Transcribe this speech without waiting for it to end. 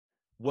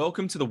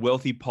Welcome to the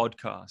Wealthy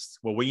Podcast,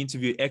 where we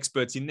interview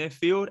experts in their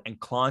field and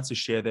clients to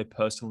share their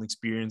personal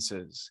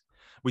experiences.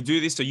 We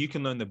do this so you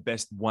can learn the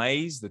best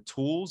ways, the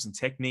tools, and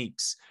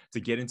techniques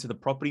to get into the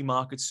property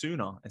market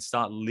sooner and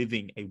start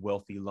living a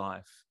wealthy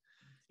life.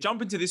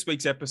 Jump into this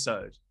week's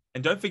episode,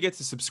 and don't forget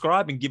to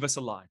subscribe and give us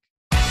a like.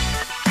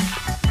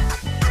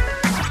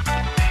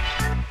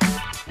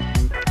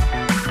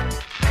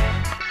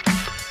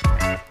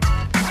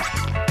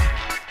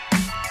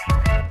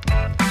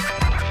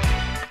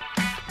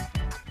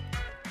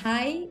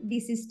 Hi,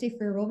 this is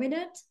Tiffy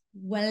Robinet.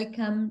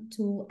 Welcome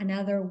to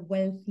another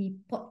Wealthy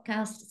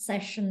Podcast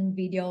session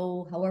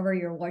video, however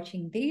you're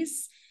watching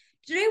this.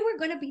 Today we're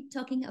going to be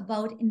talking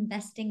about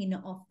investing in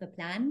off the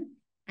plan,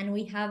 and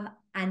we have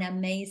an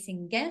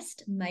amazing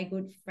guest, my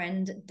good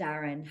friend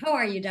Darren. How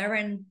are you,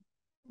 Darren?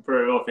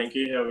 Very well, thank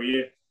you. How are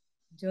you?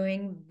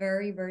 Doing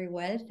very, very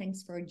well.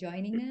 Thanks for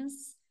joining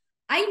us.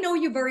 I know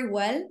you very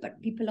well,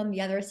 but people on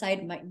the other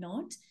side might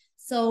not.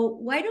 So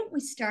why don't we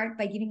start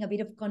by giving a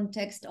bit of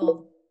context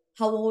of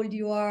how old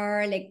you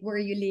are, like where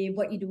you live,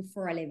 what you do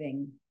for a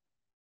living?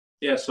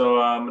 Yeah, so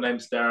my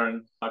name's Darren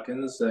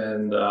Huckins,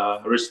 and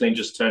I recently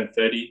just turned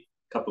 30 a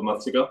couple of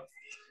months ago,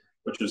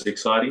 which was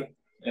exciting.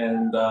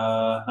 And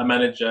I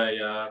manage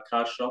a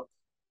car shop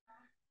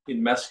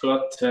in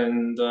Mascot,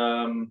 and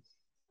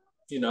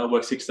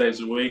work 6 days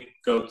a week,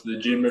 go to the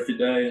gym every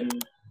day,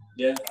 and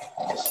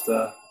just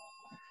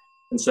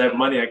and save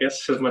money, I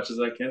guess, as much as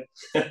I can.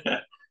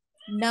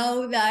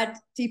 Now that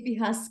Tiffy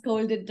has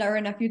scolded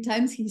Darren a few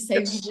times, he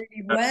saves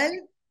really well.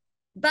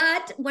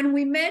 But when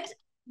we met,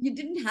 you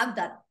didn't have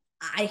a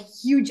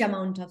huge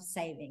amount of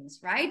savings,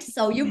 right?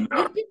 So you've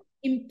been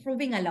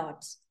improving a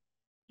lot.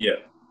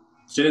 Yeah.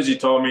 As soon as you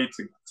told me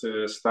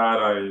to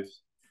start, I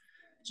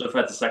sort of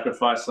had to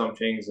sacrifice some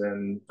things,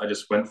 and I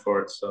just went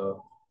for it.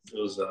 So it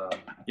was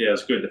it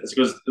was good. It's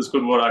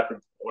good what I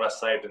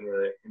saved in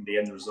the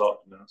end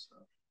result, So.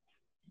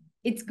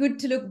 It's good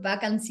to look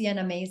back and see an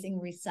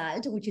amazing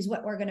result, which is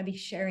what we're going to be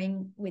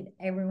sharing with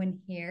everyone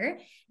here.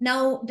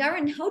 Now,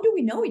 Darren, how do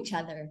we know each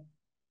other?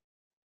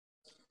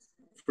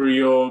 Through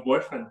your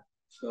boyfriend.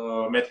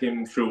 So I met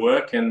him through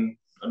work, and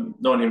I've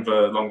known him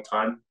for a long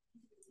time,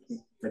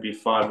 maybe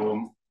 5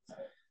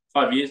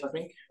 years, I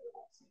think.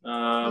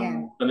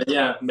 And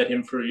then, met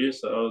him through you,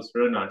 so it was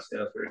really nice. Yeah,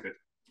 it was very good.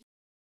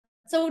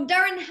 So,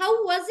 Darren,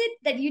 how was it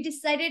that you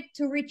decided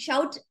to reach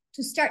out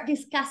to start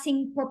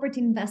discussing property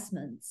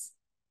investments?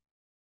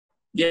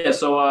 Yeah,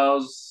 so I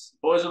was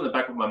always on the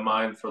back of my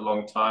mind for a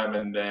long time,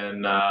 and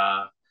then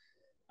I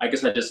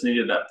guess I just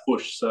needed that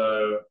push.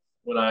 So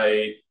when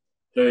I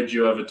heard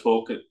you over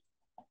talk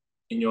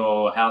in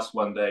your house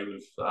one day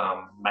with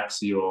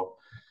Maxi or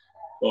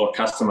a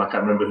customer, I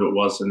can't remember who it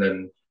was, and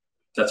then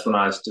that's when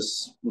I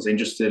just was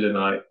interested, and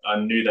I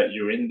knew that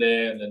you were in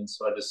there, and then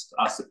so I just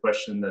asked the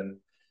question, and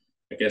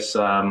I guess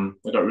I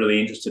got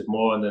really interested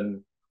more, and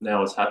then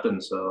now it's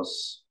happened, so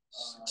it's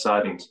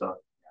exciting stuff.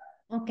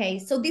 Okay,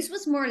 so this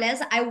was more or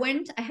less, I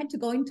had to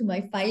go into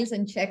my files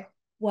and check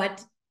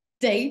what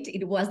date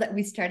it was that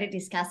we started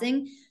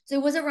discussing. So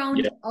it was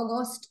around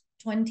August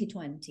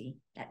 2020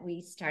 that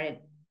we started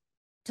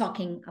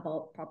talking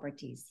about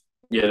properties.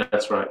 Yeah,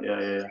 that's right.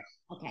 Yeah.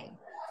 Okay.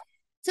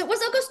 So it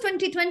was August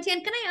 2020.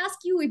 And can I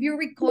ask you if you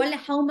recall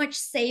how much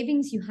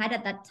savings you had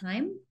at that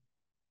time?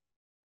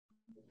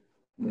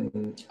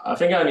 I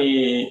think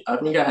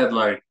I had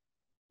like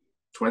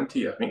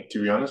 20, I think, to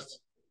be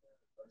honest.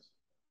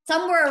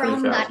 Somewhere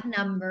around that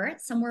number.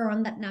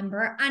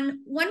 And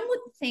one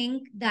would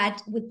think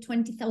that with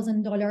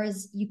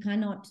 $20,000, you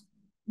cannot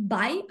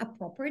buy a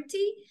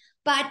property,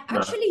 but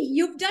actually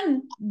you've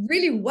done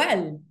really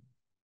well.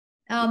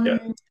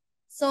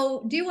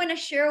 So do you want to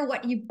share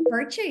what you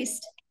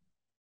purchased?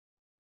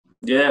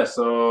 Yeah,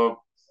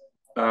 so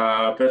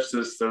I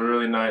purchased a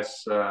really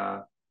nice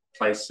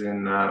place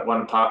in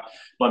one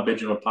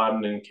bedroom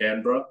apartment in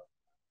Canberra,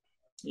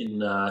 in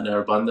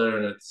Narrabundah,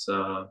 and it's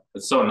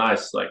so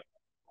nice. Like,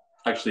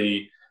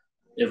 actually,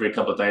 every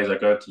couple of days I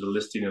go to the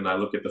listing and I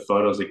look at the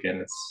photos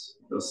again.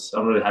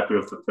 I'm really happy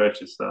with the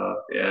purchase.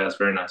 It's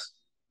very nice.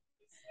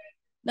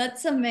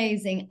 That's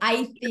amazing.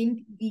 I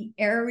think the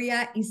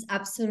area is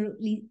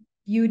absolutely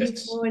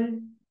beautiful. Yes.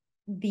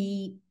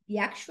 The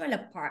actual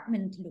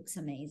apartment looks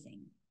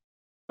amazing.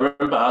 I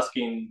remember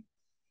asking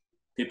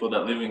people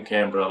that live in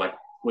Canberra, like,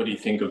 what do you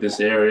think of this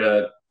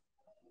area?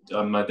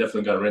 I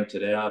definitely got to rent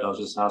it out. I was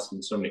just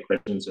asking so many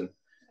questions, and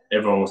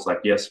everyone was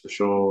like, yes, for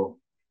sure.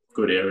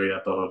 Good area,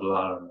 blah, blah,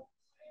 blah. And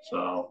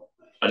so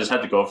I just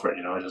had to go for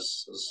it, I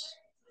just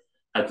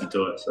had to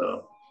do it.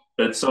 So,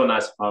 but it's so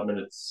nice apartment.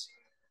 It's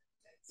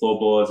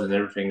floorboards and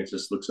everything. It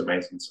just looks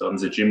amazing. So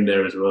there's a gym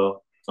there as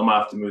well. I might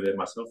have to move there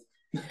myself.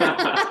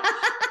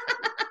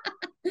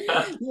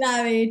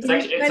 Love it.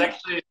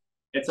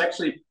 It's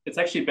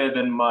actually better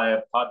than my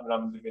apartment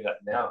I'm living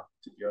at now,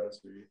 to be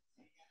honest with you.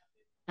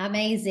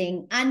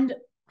 Amazing. And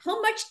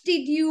how much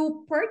did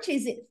you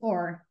purchase it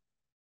for?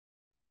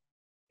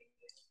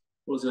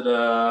 Was it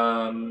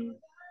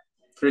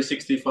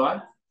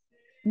 365?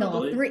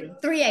 No,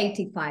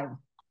 385.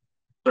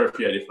 Sorry,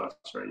 385.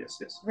 Sorry, yes.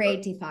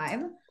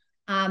 385.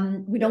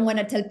 We don't want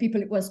to tell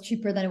people it was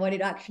cheaper than what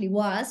it actually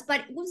was,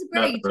 but it was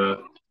great.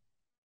 No.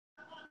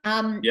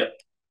 Yeah.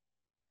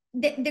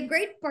 The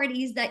great part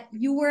is that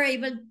you were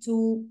able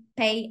to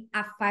pay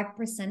a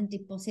 5%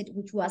 deposit,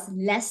 which was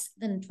less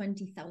than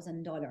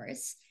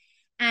 $20,000.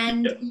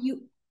 And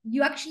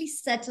you actually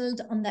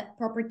settled on that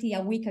property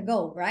a week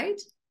ago, right?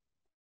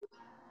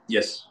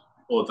 Yes,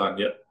 all done.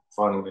 Yeah,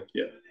 finally.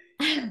 Yeah.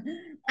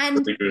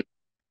 And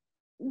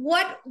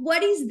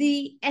what is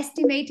the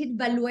estimated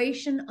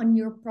valuation on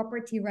your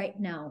property right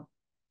now?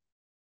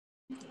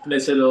 They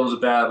said it was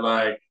about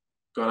like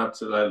gone up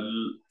to like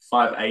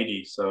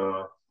 580. So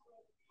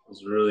it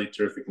was really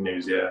terrific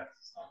news. Yeah,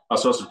 I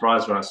was so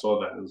surprised when I saw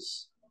that.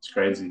 It's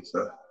crazy.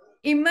 So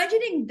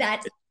imagining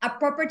that a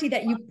property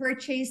that you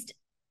purchased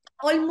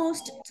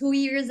almost 2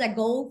 years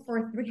ago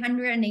for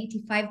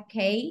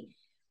 $385K,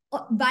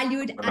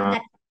 valued at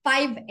that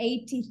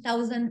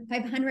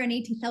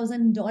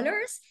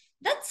 $580,000.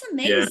 That's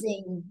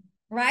amazing,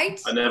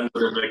 right? I never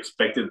would have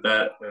expected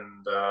that,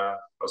 and I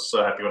was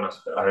so happy when I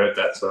heard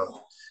that.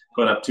 So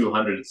going up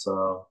 200.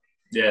 So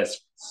yeah, it's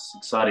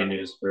exciting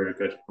news. Very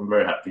good. I'm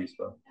very happy.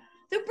 So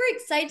super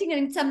exciting,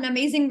 and it's an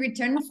amazing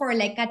return for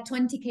like a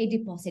 20K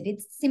deposit.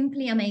 It's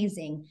simply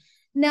amazing.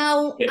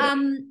 Now,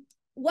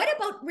 what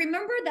about,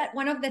 remember that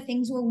one of the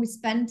things where we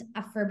spent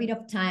a fair bit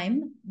of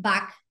time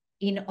back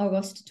in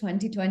August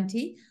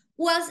 2020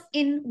 was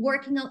in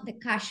working out the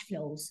cash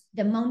flows,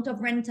 the amount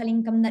of rental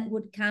income that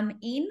would come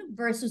in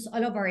versus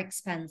all of our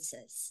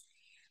expenses.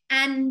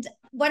 And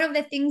one of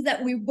the things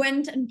that we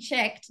went and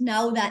checked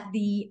now that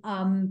the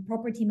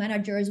property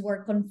managers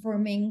were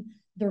confirming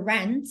the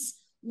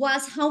rents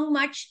was how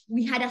much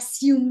we had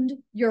assumed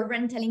your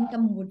rental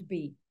income would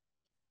be.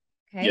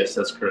 Okay. Yes,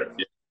 that's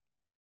correct.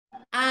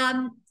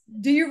 Yeah.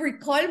 Do you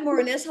recall more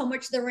or less how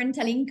much the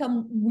rental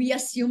income we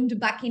assumed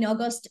back in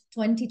August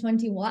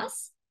 2020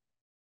 was?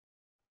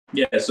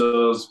 Yeah,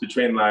 so it was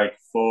between like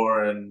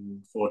 4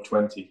 and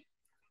 420,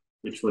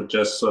 which would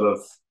just sort of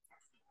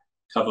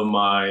cover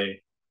my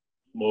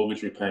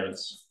mortgage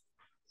repayments.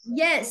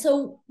 Yeah,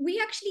 so we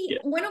actually,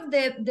 one of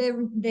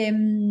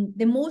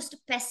the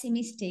most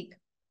pessimistic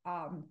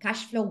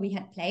cash flow we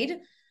had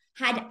played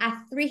had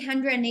a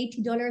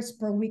 $380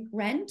 per week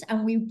rent,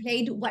 and we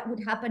played what would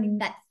happen in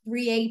that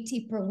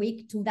 380 per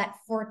week to that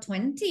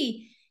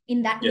 420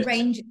 in that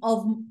range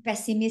of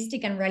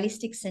pessimistic and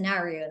realistic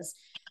scenarios.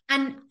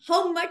 And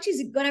how much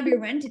is it going to be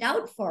rented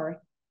out for?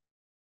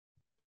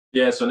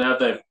 Yeah, so now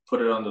they've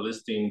put it on the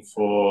listing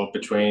for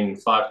between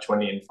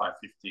 520 and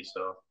 550.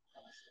 So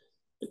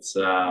it's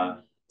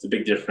a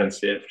big difference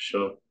here for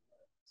sure.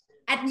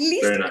 At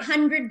least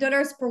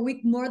 $100 per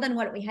week more than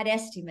what we had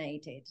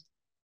estimated.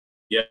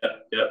 Yeah.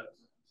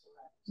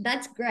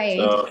 That's great.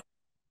 So if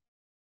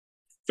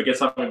we get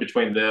something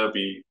between there, it'll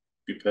be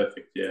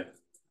perfect. Yeah.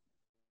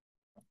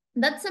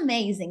 That's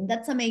amazing.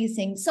 That's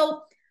amazing.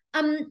 So,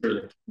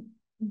 really?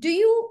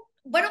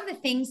 One of the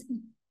things,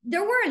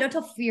 there were a lot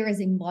of fears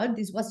involved.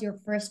 This was your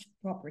first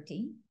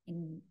property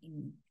in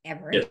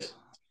Everett. Yes.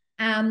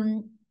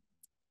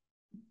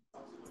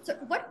 So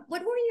what were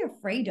you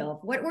afraid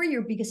of? What were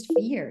your biggest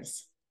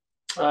fears?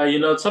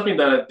 It's something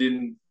that I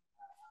didn't,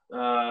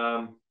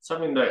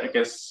 something that I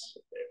guess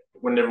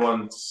when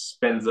everyone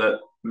spends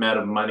that amount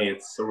of money,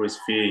 it's always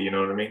fear, you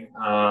know what I mean?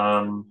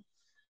 I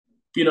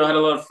had a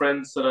lot of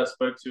friends that I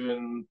spoke to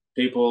and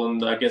people,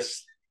 and I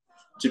guess,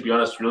 to be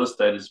honest, real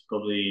estate is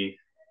probably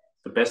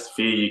the best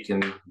fear you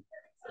can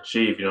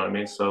achieve, you know what I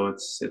mean? So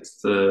it's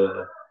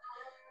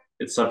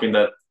something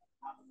that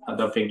I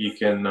don't think you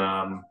can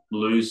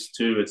lose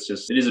to. It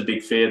is a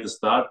big fear at the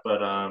start,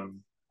 but I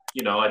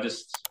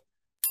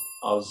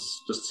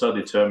was just so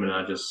determined.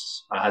 I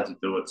had to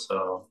do it.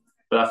 So,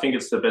 but I think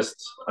it's the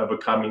best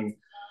overcoming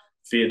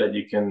fear that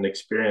you can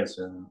experience,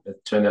 and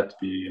it turned out to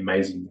be an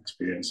amazing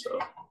experience. So,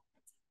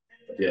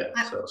 yeah,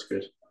 so it's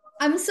good.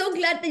 I'm so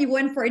glad that you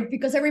went for it,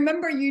 because I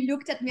remember you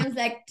looked at me and was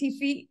like,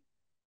 Tiffy,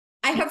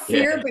 I have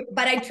fear,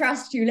 but I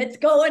trust you. Let's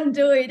go and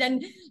do it.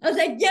 And I was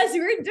like, yes,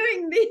 we're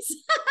doing this.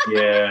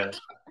 Yeah.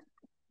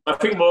 I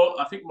think more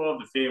of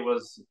the fear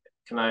was,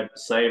 can I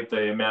save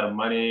the amount of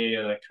money,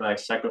 and can I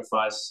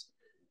sacrifice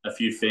a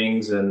few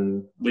things,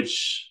 and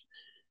which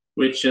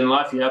in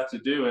life you have to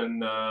do.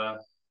 And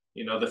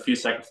the few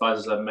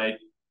sacrifices I've made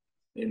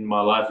in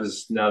my life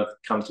has now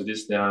come to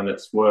this now, and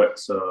it's worked.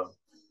 So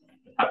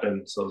it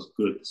happened. So it's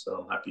good.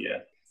 So I'm happy. Yeah.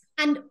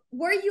 And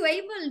were you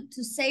able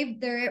to save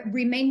the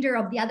remainder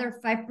of the other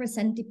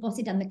 5%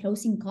 deposit and the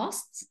closing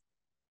costs?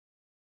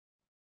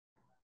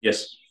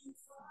 Yes.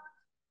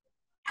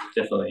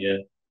 Definitely, yeah.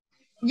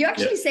 You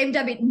actually saved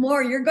a bit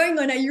more. You're going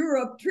on a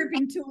Europe trip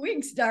in 2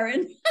 weeks,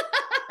 Darren.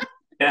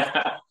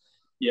 Yeah.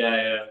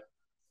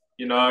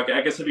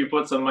 I guess if you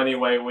put some money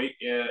away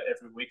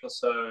every week or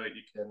so,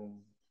 you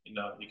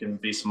can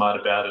be smart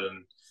about it,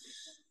 and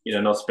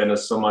not spend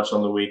so much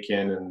on the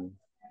weekend, and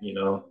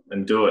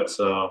do it.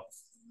 So,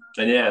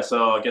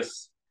 so I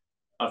guess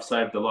I've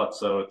saved a lot.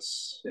 So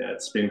it's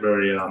been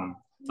very I'm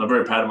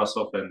very proud of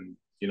myself, and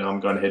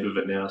I'm going ahead with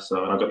it now.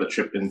 So I got the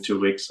trip in 2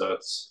 weeks, so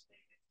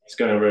it's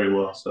going very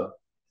well. So,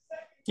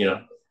 you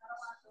know,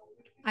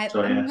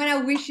 I'm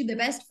gonna wish you the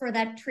best for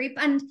that trip.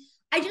 And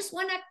I just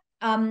wanna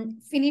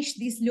finish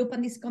this loop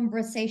and this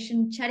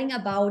conversation chatting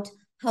about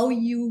how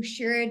you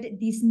shared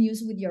this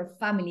news with your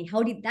family.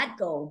 How did that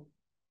go?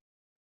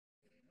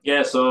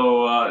 Yeah,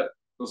 so it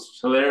was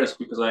hilarious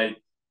because I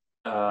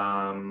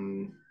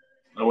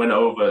went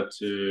over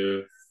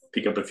to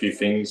pick up a few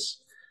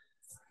things,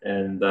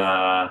 and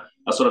I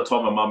sort of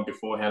told my mum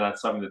beforehand I had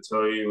something to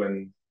tell you,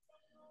 and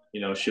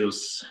she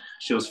was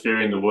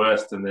fearing the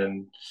worst, and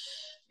then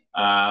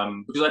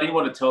because I didn't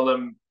want to tell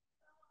them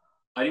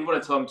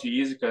 2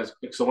 years ago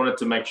because I wanted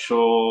to make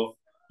sure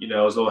it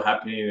was all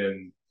happening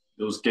and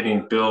it was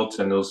getting built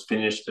and it was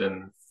finished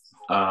and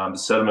the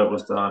settlement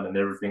was done and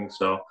everything.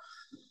 So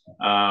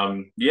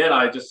yeah,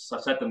 I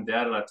sat them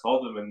down and I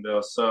told them, and they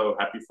were so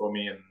happy for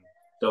me, and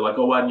they're like,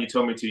 "Oh, why didn't you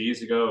tell me 2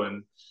 years ago?"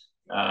 And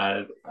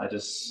I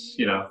just,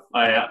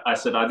 I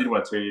said I didn't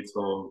want to tell you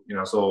till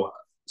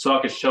so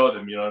I could show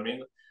them. You know what I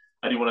mean?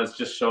 I didn't want to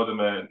just show them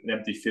an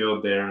empty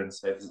field there and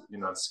say,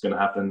 it's going to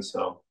happen.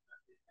 So,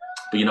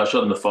 but I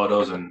showed them the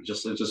photos and it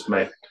just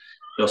made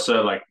they were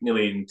so like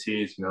nearly in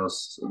tears. They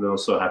were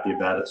so happy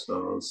about it. So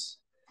it was,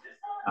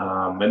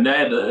 and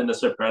they're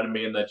so proud of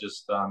me, and they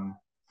just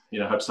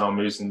hope someone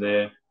moves in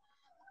there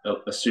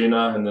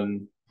sooner, and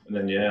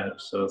then yeah.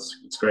 So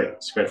it's great.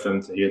 It's great for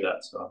them to hear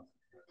that. So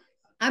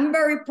I'm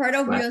very proud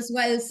of you as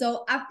well.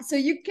 So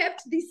you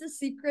kept this a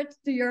secret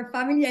to your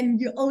family, and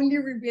you only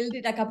revealed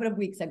it a couple of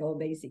weeks ago,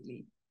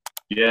 basically.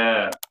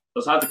 Yeah, it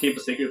was hard to keep a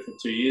secret for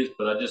 2 years,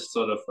 but I just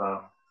sort of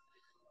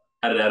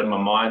had it out of my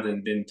mind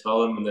and didn't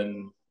tell them, and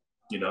then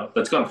but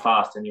it's gone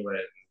fast anyway.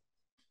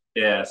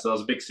 Yeah, so it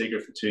was a big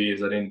secret for 2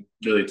 years. I didn't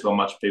really tell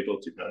much people,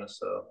 to be honest.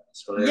 So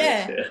it's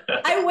hilarious.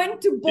 Yeah. I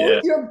went to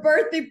both your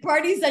birthday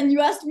parties, and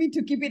you asked me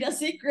to keep it a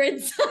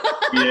secret.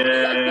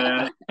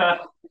 Yeah,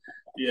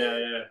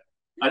 yeah.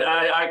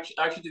 I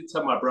actually did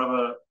tell my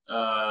brother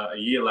a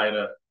year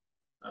later,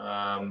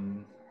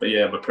 but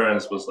yeah, my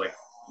parents was like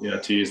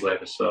 2 years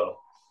later. So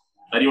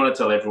I didn't want to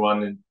tell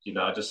everyone, and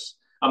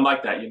I'm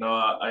like that.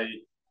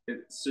 As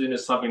soon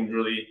as something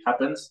really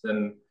happens,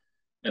 then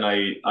and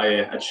I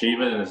achieve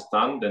it and it's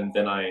done,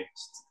 then I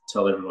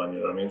tell everyone. You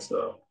know what I mean?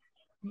 So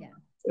yeah,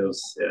 it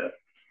was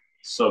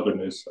so good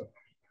news.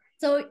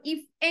 So if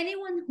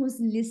anyone who's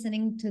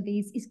listening to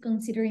this is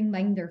considering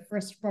buying their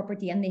first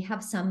property and they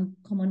have some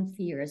common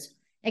fears,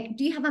 like,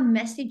 do you have a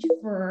message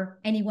for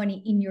anyone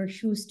in your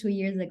shoes 2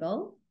 years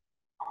ago?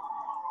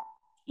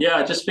 Yeah,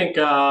 I just think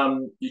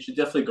you should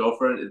definitely go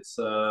for it. It's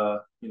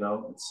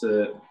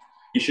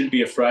you shouldn't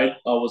be afraid.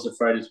 I was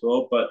afraid as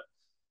well, but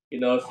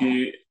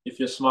if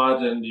you're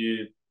smart and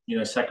you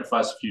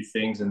sacrifice a few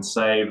things and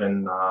save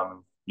and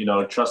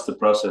trust the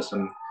process,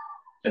 and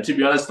to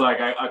be honest, like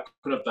I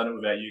couldn't have done it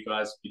without you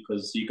guys,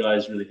 because you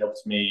guys really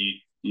helped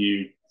me.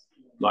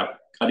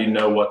 I didn't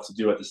know what to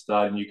do at the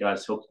start, and you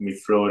guys helped me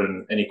through it,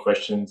 and any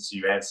questions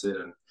you answered,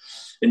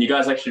 and you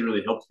guys actually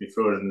really helped me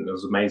through it, and it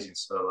was amazing.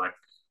 So like,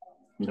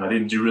 I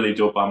didn't really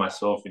do it by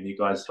myself, and you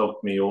guys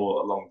helped me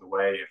all along the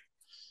way.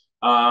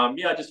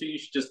 Yeah, I just think you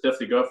should just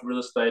definitely go for real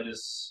estate.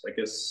 Is, I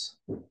guess,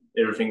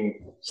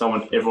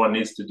 everyone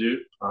needs to do.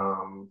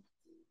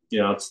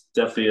 It's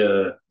definitely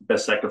a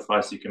best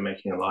sacrifice you can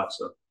make in your life.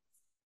 So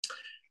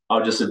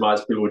I'll just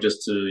advise people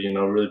just to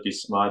really be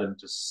smart and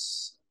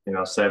just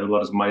save a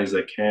lot of money as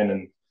they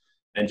can,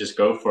 and just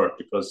go for it,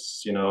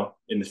 because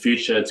in the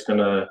future it's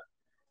gonna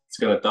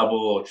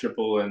double or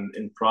triple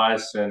in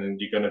price, and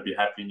you're gonna be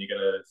happy, and you're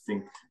gonna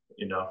think,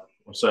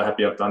 I'm so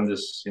happy I've done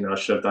this. I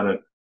should have done it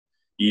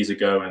years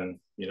ago, and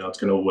it's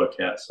going to all work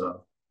out.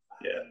 So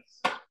yeah,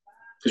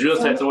 because real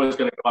estate's always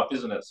going to go up,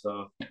 isn't it?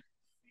 So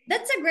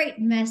that's a great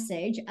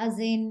message, as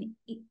in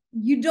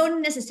you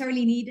don't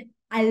necessarily need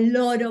a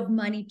lot of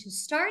money to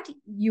start.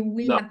 You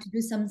will have to do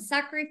some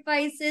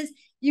sacrifices.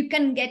 You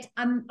can get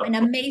an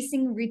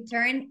amazing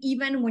return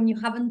even when you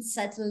haven't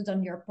settled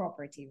on your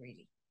property,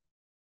 really.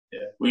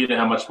 Yeah, well, you know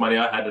how much money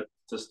I had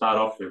to start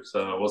off with,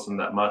 so it wasn't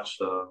that much.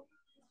 So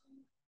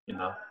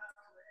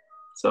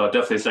so I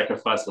definitely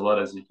sacrificed a lot,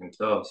 as you can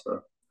tell.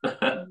 So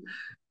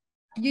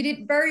you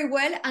did very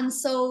well. And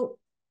so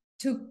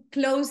to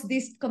close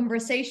this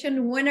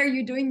conversation, when are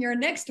you doing your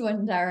next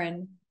one,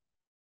 Darren?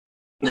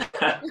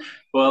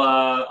 Well,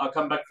 I'll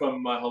come back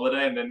from my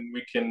holiday, and then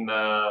we can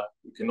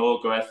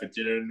all go out for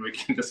dinner, and we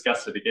can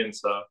discuss it again.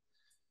 So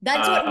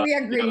that's what we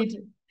agreed.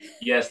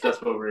 Yes, that's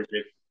what we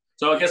agreed.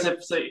 So I guess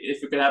if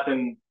it could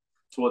happen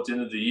towards the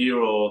end of the year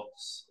or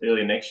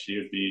early next year,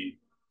 it'd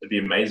be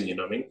amazing. You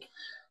know what I mean?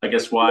 I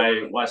guess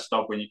why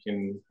stop when you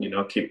can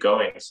keep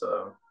going?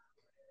 So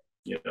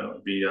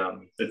it'd be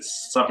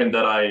it's something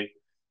that I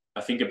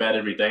think about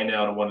every day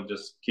now, and I want to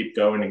just keep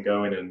going and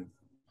going, and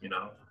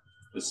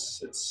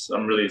it's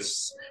something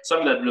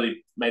that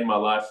really made my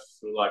life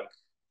like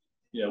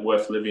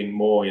worth living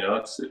more.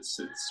 It's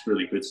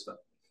really good stuff.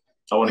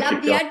 I want to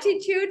keep going. Love the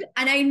attitude,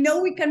 and I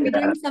know we can be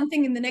doing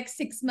something in the next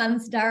 6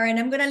 months, Darren.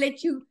 I'm gonna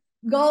let you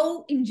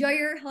go enjoy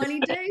your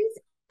holidays.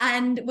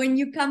 And when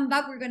you come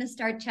back, we're going to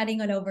start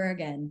chatting all over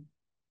again.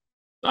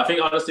 I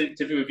think honestly,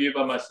 Tiffany, with you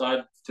by my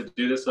side to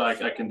do this,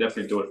 I can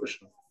definitely do it for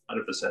sure,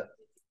 100%.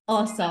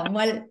 Awesome.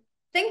 Well,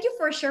 thank you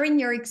for sharing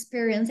your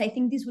experience. I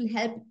think this will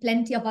help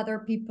plenty of other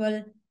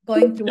people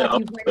going through what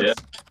you went.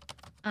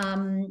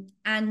 Yeah.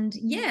 And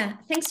yeah,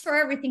 thanks for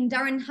everything,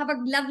 Darren. Have a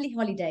lovely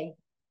holiday.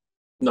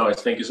 No,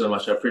 thank you so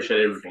much. I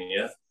appreciate everything.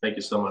 Yeah, thank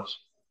you so much.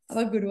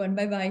 Have a good one.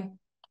 Bye-bye.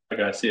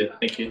 Okay, see you.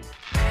 Thank you.